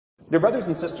Dear brothers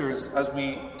and sisters, as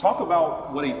we talk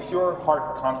about what a pure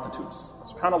heart constitutes,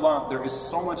 subhanAllah, there is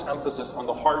so much emphasis on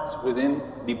the heart within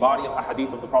the body of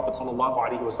ahadith of the Prophet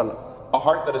ﷺ. A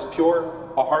heart that is pure,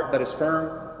 a heart that is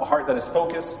firm, a heart that is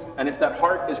focused, and if that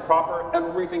heart is proper,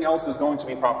 everything else is going to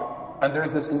be proper. And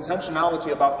there's this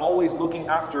intentionality about always looking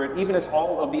after it, even if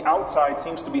all of the outside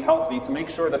seems to be healthy, to make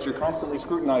sure that you're constantly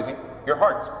scrutinizing your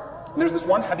heart. And there's this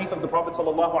one hadith of the Prophet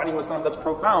ﷺ that's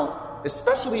profound,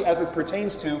 especially as it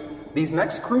pertains to these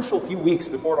next crucial few weeks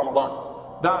before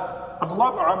Ramadan. That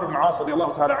Abdullah ibn Amr ibn As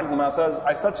radiallahu ta'ala anhuma says,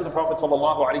 I said to the Prophet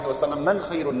ﷺ, Man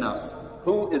khayrun nas?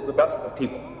 Who is the best of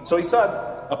people? So he said,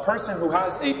 a person who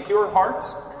has a pure heart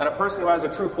and a person who has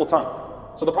a truthful tongue.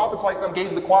 So the Prophet ﷺ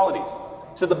gave the qualities.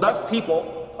 He said the best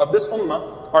people of this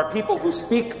ummah are people who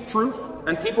speak truth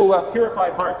and people who have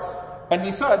purified hearts. And he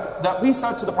said that we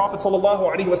said to the Prophet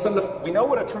ﷺ, we know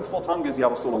what a truthful tongue is, Ya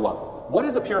Rasulullah. What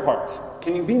is a pure heart?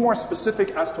 Can you be more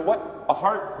specific as to what a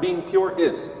heart being pure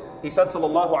is? He said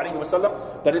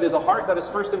ﷺ, that it is a heart that is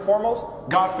first and foremost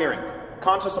God-fearing,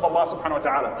 conscious of Allah subhanahu wa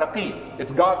ta'ala, taqi,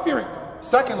 it's God-fearing.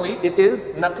 Secondly, it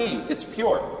is naqi, it's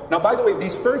pure. Now by the way,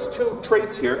 these first two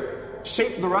traits here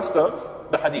shape the rest of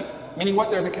the hadith. Meaning what?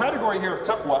 There's a category here of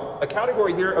taqwa, a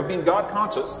category here of being God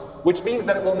conscious, which means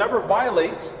that it will never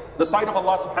violate the sight of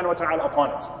Allah subhanahu wa ta'ala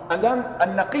upon it. And then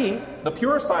an-naqi, the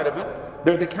pure side of it,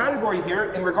 there's a category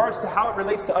here in regards to how it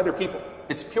relates to other people.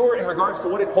 It's pure in regards to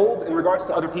what it holds in regards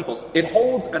to other people's. It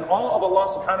holds an awe of Allah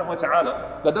subhanahu wa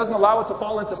ta'ala that doesn't allow it to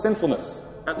fall into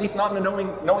sinfulness, at least not in a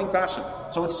knowing fashion.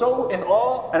 So it's so in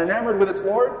awe and enamored with its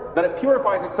Lord that it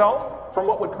purifies itself from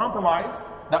what would compromise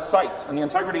that sight and the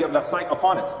integrity of that sight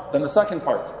upon it. Then the second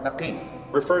part, naqi,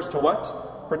 refers to what?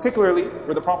 Particularly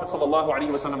where the Prophet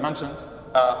ﷺ mentions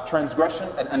transgression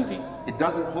and envy. It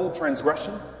doesn't hold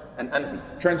transgression and envy.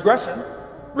 Transgression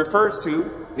refers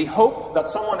to the hope that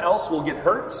someone else will get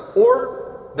hurt,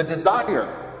 or the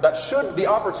desire that should the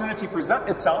opportunity present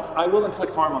itself, I will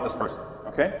inflict harm on this person.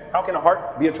 Okay? How can a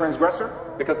heart be a transgressor?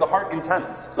 Because the heart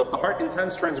intends. So if the heart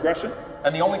intends transgression,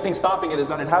 and the only thing stopping it is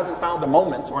that it hasn't found a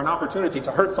moment or an opportunity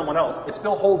to hurt someone else, it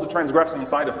still holds a transgression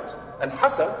inside of it. And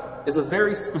hasad is a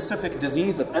very specific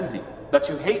disease of envy, that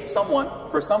you hate someone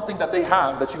for something that they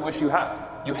have that you wish you had.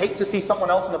 You hate to see someone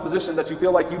else in a position that you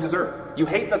feel like you deserve. You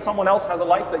hate that someone else has a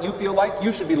life that you feel like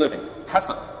you should be living.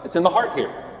 Hasad. It's in the heart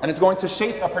here. And it's going to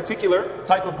shape a particular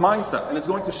type of mindset. And it's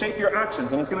going to shape your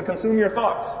actions. And it's going to consume your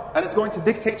thoughts. And it's going to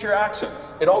dictate your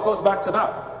actions. It all goes back to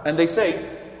that. And they say,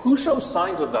 who shows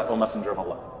signs of that, O Messenger of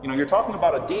Allah? You know, you're talking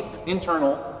about a deep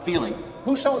internal feeling.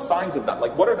 Who shows signs of that?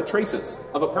 Like, what are the traces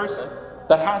of a person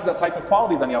that has that type of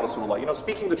quality then, Ya Rasulullah? You know,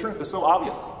 speaking the truth is so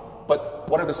obvious. But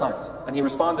what are the signs? And he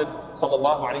responded,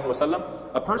 sallallahu alaihi wasallam,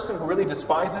 a person who really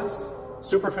despises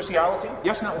superficiality.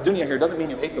 Yashna dunya here doesn't mean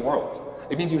you hate the world.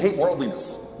 It means you hate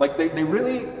worldliness. Like they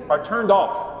really are turned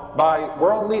off by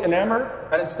worldly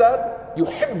enamor, and instead,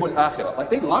 yuhibbul akhirah. Like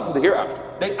they love the hereafter.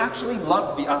 They actually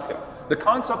love the akhirah. The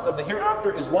concept of the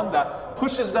hereafter is one that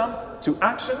pushes them to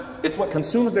action. It's what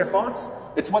consumes their thoughts.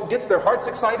 It's what gets their hearts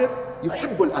excited.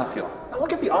 Yuhibbul akhirah. Now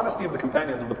look at the honesty of the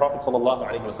companions of the Prophet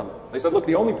ﷺ. They said, look,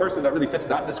 the only person that really fits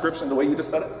that description the way you just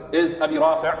said it is Abi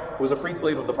Rafi', who was a freed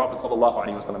slave of the Prophet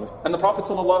ﷺ. And the Prophet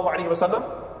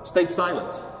ﷺ stayed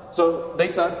silent. So they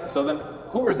said, so then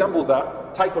who resembles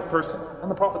that type of person?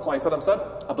 And the Prophet ﷺ said,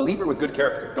 a believer with good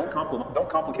character. Don't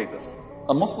complicate this.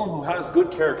 A Muslim who has good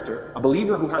character, a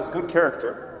believer who has good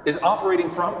character, is operating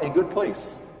from a good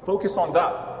place. Focus on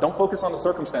that. Don't focus on the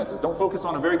circumstances. Don't focus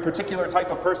on a very particular type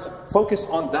of person. Focus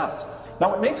on that. Now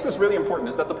what makes this really important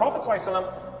is that the Prophet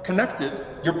ﷺ connected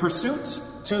your pursuit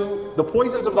to the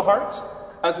poisons of the heart,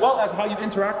 as well as how you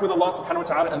interact with Allah subhanahu wa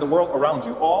ta'ala and the world around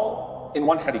you, all in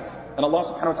one hadith. And Allah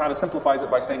subhanahu wa ta'ala simplifies it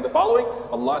by saying the following: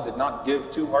 Allah did not give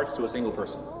two hearts to a single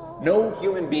person. No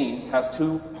human being has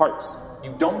two hearts.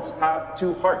 You don't have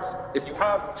two hearts. If you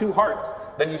have two hearts,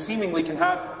 then you seemingly can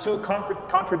have two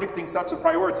contradicting sets of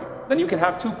priority. Then you can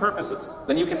have two purposes.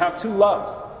 Then you can have two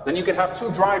loves. Then you can have two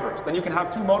drivers. Then you can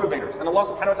have two motivators. And Allah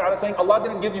subhanahu wa ta'ala is saying, Allah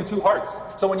didn't give you two hearts.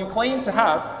 So when you claim to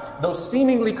have those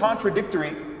seemingly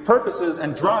contradictory purposes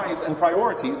and drives and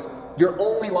priorities, you're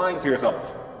only lying to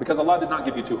yourself. Because Allah did not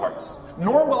give you two hearts.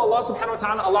 Nor will Allah subhanahu wa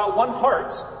ta'ala allow one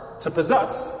heart to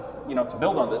possess, to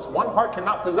build on this, one heart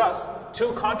cannot possess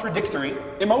two contradictory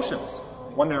emotions.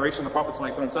 One narration, the Prophet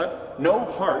ﷺ said, no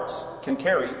heart can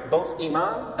carry both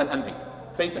iman and envy,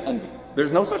 faith and envy.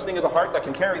 There's no such thing as a heart that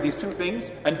can carry these two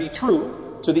things and be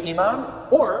true to the iman,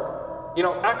 or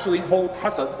actually hold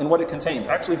hasad in what it contains,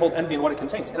 actually hold envy in what it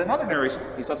contains. In another narration,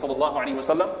 he said, sallallahu alaihi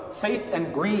wasallam, faith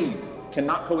and greed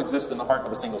cannot coexist in the heart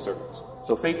of a single servant.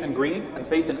 So faith and greed and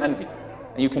faith and envy.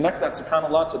 And you connect that,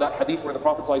 subhanAllah, to that hadith where the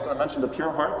Prophet ﷺ mentioned the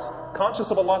pure hearts,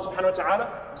 conscious of Allah subhanahu wa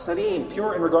ta'ala, salim,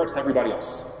 pure in regards to everybody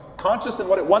else. Conscious in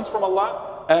what it wants from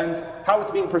Allah and how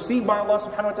it's being perceived by Allah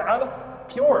subhanahu wa ta'ala,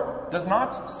 pure, does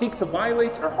not seek to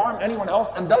violate or harm anyone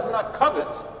else, and does not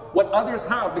covet what others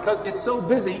have because it's so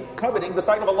busy coveting the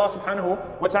sight of Allah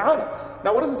subhanahu wa ta'ala.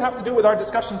 Now what does this have to do with our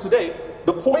discussion today?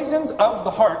 The poisons of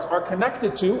the heart are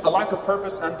connected to a lack of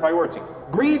purpose and priority.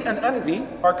 Greed and envy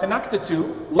are connected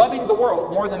to loving the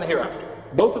world more than the hereafter.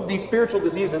 Both of these spiritual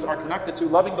diseases are connected to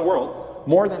loving the world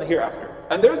more than the hereafter.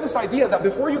 And there's this idea that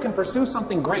before you can pursue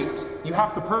something great, you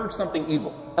have to purge something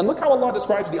evil. And look how Allah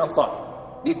describes the Ansar.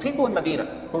 These people in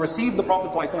Medina who received the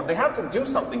Prophet ﷺ, they had to do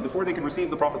something before they could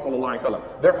receive the Prophet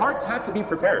ﷺ. Their hearts had to be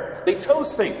prepared. They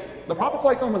chose faith. The Prophet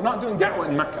ﷺ was not doing da'wah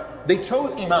in Mecca. They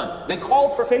chose iman. They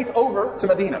called for faith over to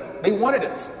Medina. They wanted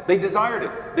it. They desired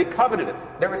it. They coveted it.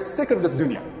 They were sick of this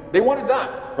dunya. They wanted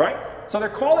that, right? So they're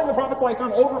calling the Prophet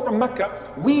ﷺ over from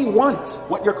Mecca. We want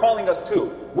what you're calling us to.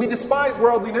 We despise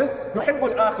worldliness. نُحِبُّ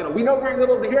الْآخِرَةِ. We know very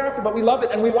little of the hereafter, but we love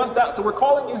it and we want that. So we're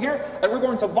calling you here and we're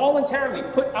going to voluntarily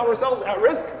put ourselves at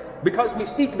risk because we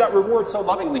seek that reward so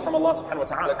lovingly from Allah subhanahu wa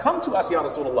ta'ala. Come to us, Ya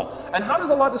Rasulullah. And how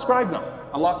does Allah describe them?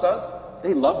 Allah says,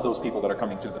 they love those people that are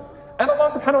coming to them. And Allah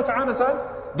subhanahu wa ta'ala says,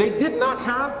 they did not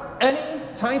have any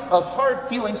type of hard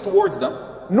feelings towards them,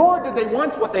 nor did they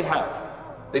want what they had.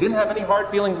 They didn't have any hard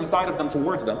feelings inside of them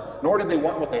towards them, nor did they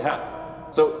want what they had.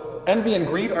 So envy and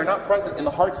greed are not present in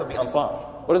the hearts of the Ansar.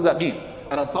 What does that mean?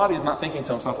 An Ansari is not thinking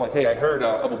to himself like, hey, I heard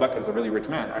Abu Bakr is a really rich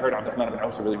man. I heard Abdurrahman ibn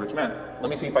Auf is a really rich man. Let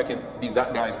me see if I can be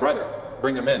that guy's brother.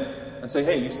 Bring him in and say,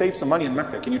 hey, you saved some money in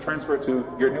Mecca. Can you transfer it to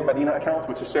your new Medina account,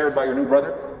 which is shared by your new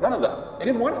brother? None of that. They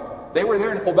didn't want it. They were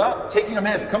there in Quba, taking him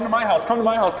in. Come to my house, come to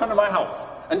my house, come to my house.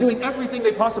 And doing everything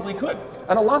they possibly could.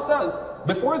 And Allah says,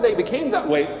 before they became that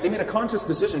way, they made a conscious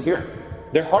decision here.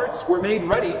 Their hearts were made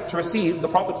ready to receive the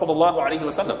Prophet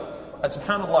ﷺ. And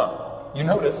subhanAllah, you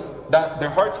notice that their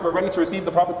hearts were ready to receive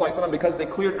the Prophet ﷺ because they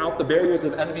cleared out the barriers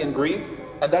of envy and greed.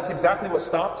 And that's exactly what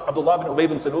stopped Abdullah bin Ubay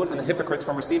bin Salul and the hypocrites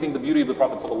from receiving the beauty of the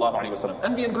Prophet ﷺ.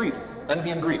 Envy and greed.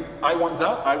 Envy and greed. I want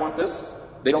that, I want this.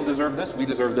 They don't deserve this, we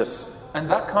deserve this. And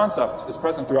that concept is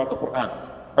present throughout the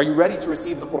Quran. Are you ready to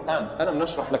receive the Quran? أَلَمْ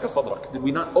نَشْرَحْ لَكَ صَدْرَكَ. Did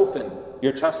we not open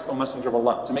your chest, O Messenger of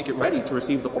Allah, to make it ready to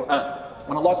receive the Quran?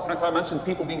 When Allah subhanahu wa ta'ala mentions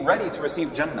people being ready to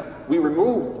receive Jannah, we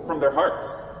remove from their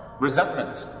hearts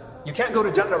resentment. You can't go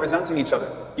to Jannah resenting each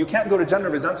other. You can't go to Jannah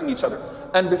resenting each other.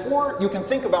 And before you can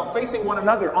think about facing one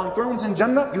another on thrones in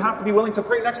Jannah, you have to be willing to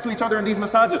pray next to each other in these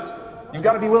masajid. You've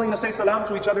got to be willing to say salam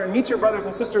to each other and meet your brothers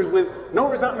and sisters with no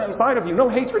resentment inside of you, no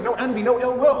hatred, no envy, no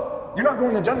ill will. You're not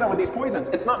going to Jannah with these poisons.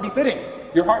 It's not befitting.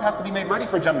 Your heart has to be made ready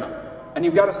for Jannah. And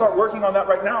you've got to start working on that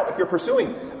right now if you're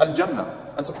pursuing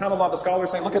Al-Jannah. And subhanAllah, the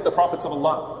scholars say, look at the prophets of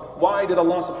Allah. Why did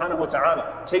Allah subhanahu wa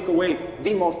ta'ala take away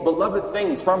the most beloved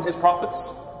things from His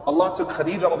prophets? Allah took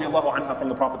Khadija radiallahu anha from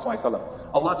the Prophet ﷺ.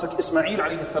 Allah took Ismail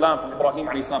alayhi salam from Ibrahim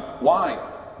alayhi salam. Why?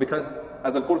 Because,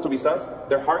 as Al-Qurtubi says,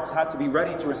 their hearts had to be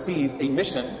ready to receive a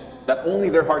mission that only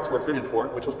their hearts were fitted for,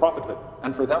 which was prophethood.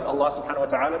 And for them, Allah subhanahu wa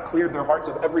ta'ala cleared their hearts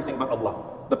of everything but Allah,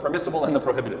 the permissible and the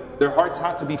prohibited. Their hearts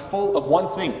had to be full of one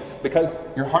thing, because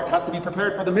your heart has to be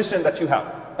prepared for the mission that you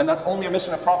have. And that's only a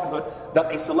mission of prophethood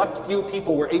that a select few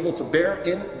people were able to bear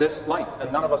in this life,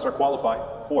 and none of us are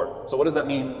qualified for. So what does that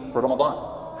mean for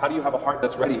Ramadan? How do you have a heart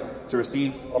that's ready to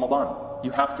receive Ramadan?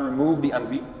 You have to remove the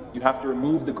envy. You have to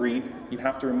remove the greed, you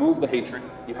have to remove the hatred,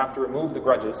 you have to remove the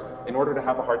grudges in order to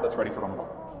have a heart that's ready for Ramadan.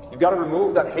 You've got to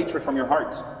remove that hatred from your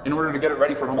heart in order to get it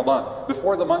ready for Ramadan.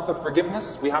 Before the month of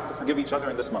forgiveness, we have to forgive each other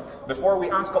in this month. Before we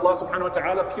ask Allah subhanahu wa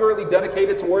ta'ala purely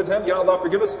dedicated towards Him, Ya Allah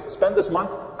forgive us, spend this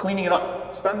month cleaning it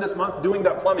up. Spend this month doing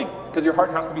that plumbing, because your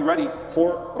heart has to be ready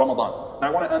for Ramadan. Now I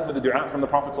want to end with a dua from the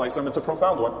Prophet ﷺ. It's a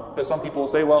profound one, because some people will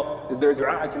say, well, is there a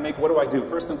dua I can make? What do I do?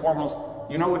 First and foremost,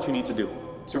 you know what you need to do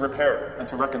to repair and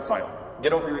to reconcile.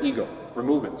 Get over your ego,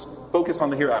 remove it, focus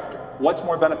on the hereafter. What's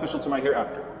more beneficial to my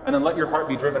hereafter? And then let your heart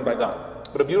be driven by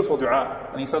that. But a beautiful dua,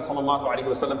 and he said sallallahu alayhi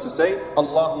wa sallam to say,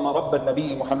 Allahumma rabba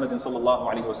nabi Muhammadin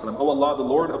sallallahu alayhi wa sallam. Oh Allah, the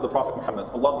Lord of the Prophet Muhammad.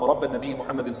 Allahumma rabba nabi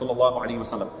Muhammadin sallallahu alayhi wa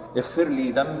sallam. Ighfir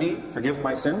li dhanbi, forgive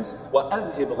my sins, wa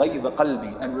adhib ghayda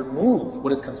qalbi, and remove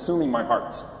what is consuming my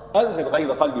heart. Adhib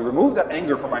ghayda qalbi, remove that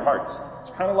anger from my heart.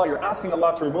 SubhanAllah, you're asking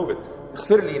Allah to remove it.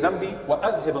 اغفر لي ذنبي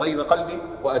وأذهب غيظ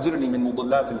قلبي وأجرني من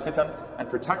مضلات الفتن, and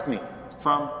protect me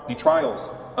from the trials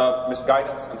of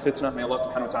misguidance and fitna. May Allah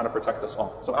subhanahu wa ta'ala protect us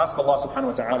all. So ask Allah subhanahu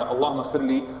wa ta'ala, Allahumma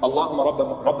firli,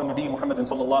 Allahumma Rabb Nabi Muhammadin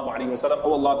sallallahu alayhi wa sallam,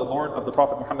 O Allah, the Lord of the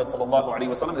Prophet Muhammad sallallahu alayhi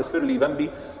wa sallam, اغفر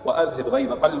ذنبي وأذهب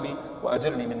غيظ قلبي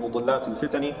وأجرني من مضلات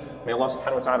الفتن. May Allah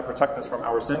subhanahu wa ta'ala protect us from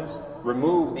our sins,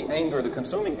 remove the anger, the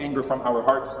consuming anger from our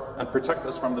hearts, and protect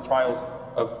us from the trials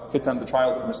of fitan, the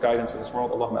trials of misguidance in this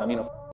world. Allahumma ameen.